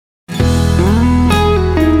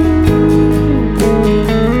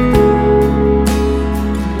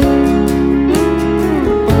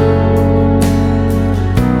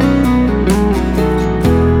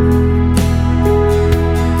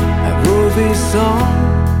song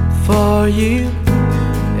for you,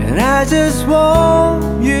 and I just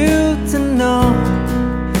want you to know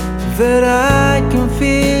that I can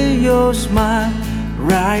feel your smile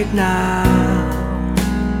right now.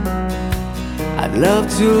 I'd love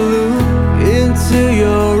to look into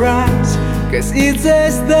your eyes, 'cause it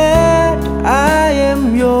says that I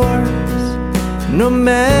am yours. No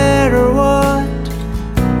matter what,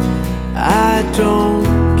 I don't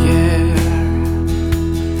care.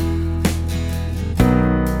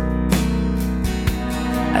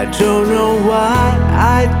 I don't know why,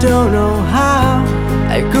 I don't know how,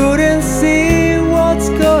 I couldn't see what's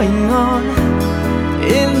going on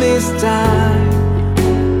in this time.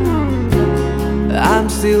 I'm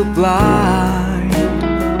still blind.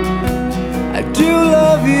 I do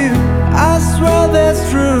love you, I swear that's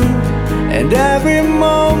true, and every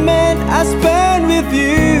moment I spend with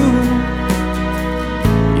you,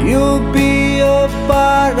 you'll be a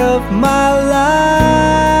part of my life.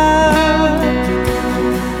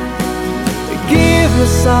 Give a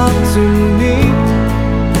song to me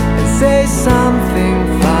and say something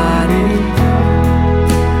funny.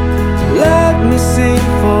 Let me sing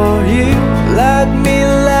for you, let me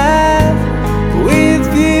laugh with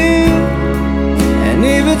you. And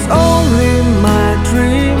if it's only my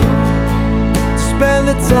dream to spend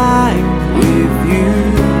the time with you,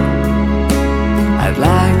 I'd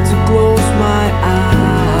like to close my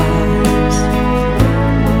eyes,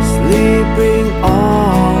 sleeping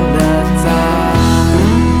all the time.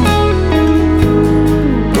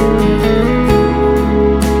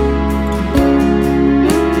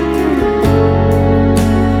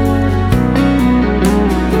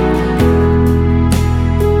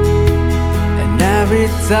 And every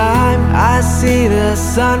time I see the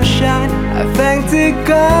sunshine, I thank to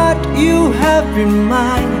God you have been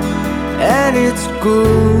mine. And it's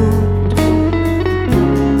good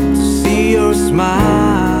to see your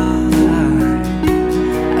smile.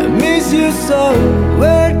 I miss you so,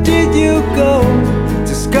 where did you go?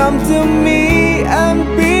 Just come to me and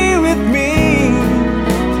be with me.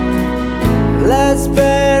 Let's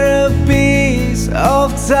spend a piece of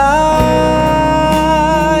time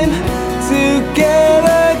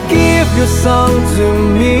together. Give your song to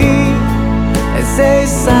me and say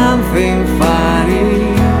something funny.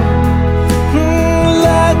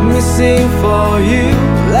 Let me sing for you,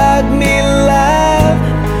 let me laugh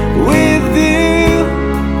with you.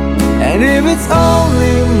 And if it's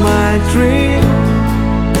only my dream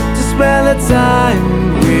to spend the time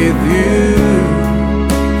with you,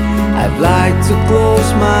 I'd like to close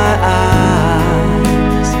my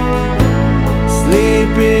eyes,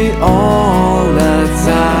 sleeping all the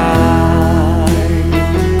time.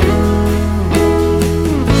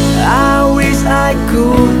 I wish I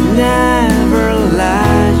could never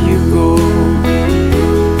let you go.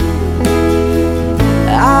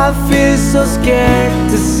 I feel so scared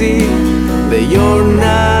to see that you're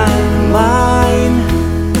not mine.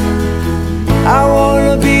 I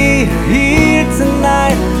wanna be here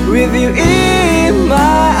tonight with you in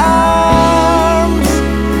my arms,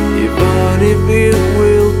 even if it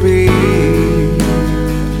will be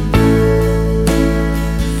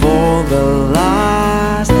for the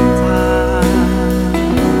last time.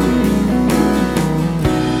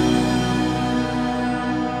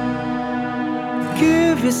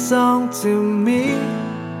 Give your song to me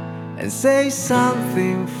and say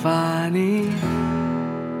something funny.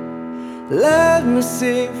 Let me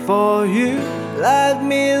sing for you, let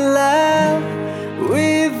me laugh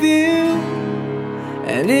with you.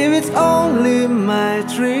 And if it's only my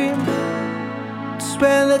dream to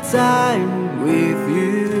spend the time with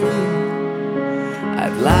you,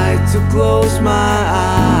 I'd like to close my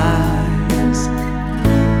eyes,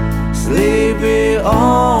 sleeping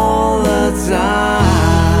all the time.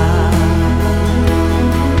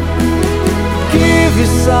 Give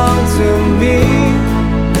your song to me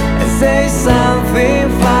and say something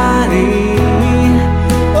funny.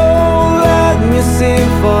 Oh, let me sing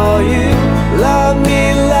for you, let me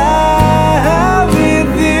laugh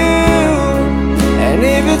with you. And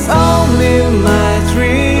if it's only my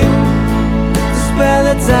dream to spend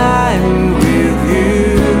the time with you,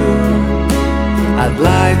 I'd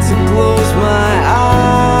like to close my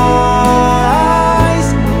eyes,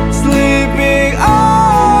 sleeping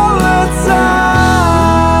all the time.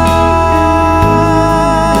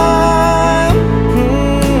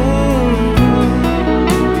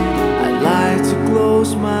 I'd like to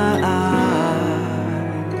close my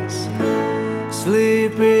eyes,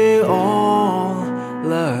 sleeping all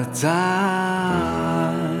the time.